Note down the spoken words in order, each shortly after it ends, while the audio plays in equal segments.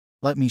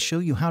Let me show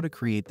you how to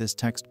create this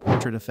text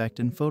portrait effect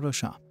in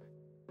Photoshop.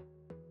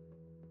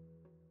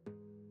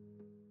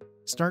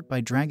 Start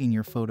by dragging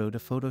your photo to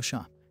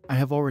Photoshop. I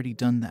have already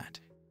done that.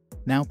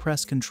 Now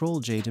press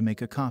Ctrl J to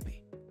make a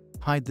copy.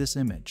 Hide this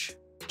image.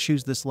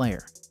 Choose this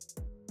layer.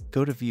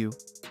 Go to View.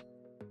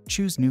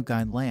 Choose New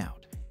Guide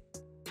Layout.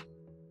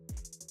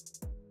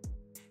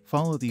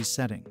 Follow these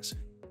settings.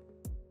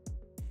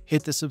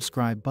 Hit the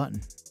subscribe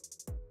button.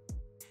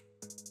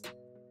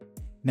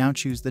 Now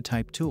choose the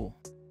Type tool.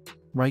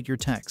 Write your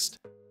text.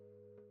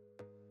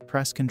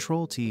 Press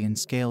Ctrl T and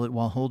scale it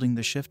while holding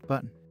the Shift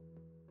button.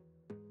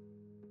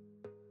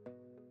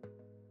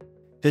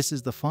 This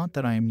is the font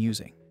that I am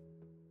using.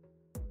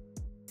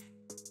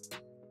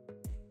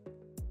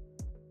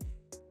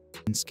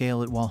 And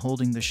scale it while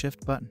holding the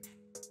Shift button.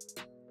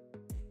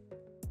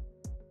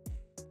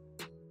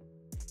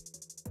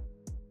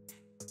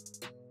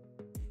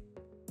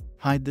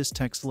 Hide this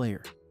text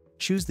layer.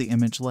 Choose the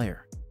image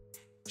layer.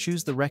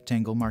 Choose the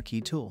rectangle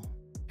marquee tool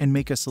and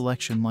make a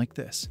selection like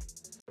this.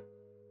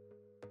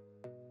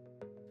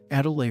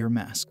 Add a layer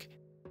mask.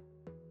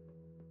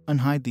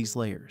 Unhide these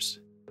layers.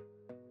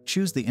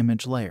 Choose the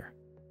image layer.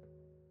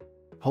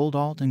 Hold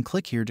Alt and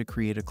click here to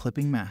create a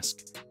clipping mask.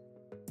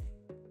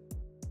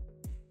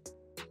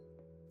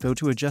 Go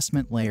to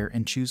Adjustment Layer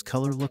and choose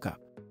Color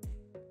Lookup.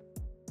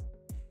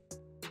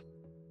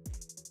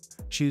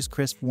 Choose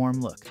Crisp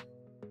Warm Look.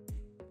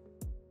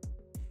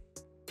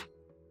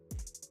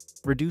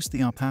 Reduce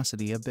the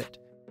opacity a bit.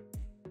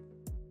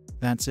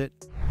 That's it.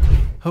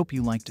 Hope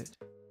you liked it.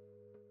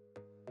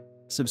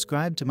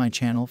 Subscribe to my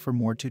channel for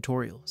more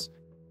tutorials.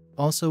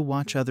 Also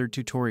watch other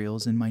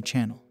tutorials in my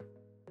channel.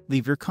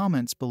 Leave your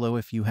comments below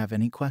if you have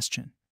any question.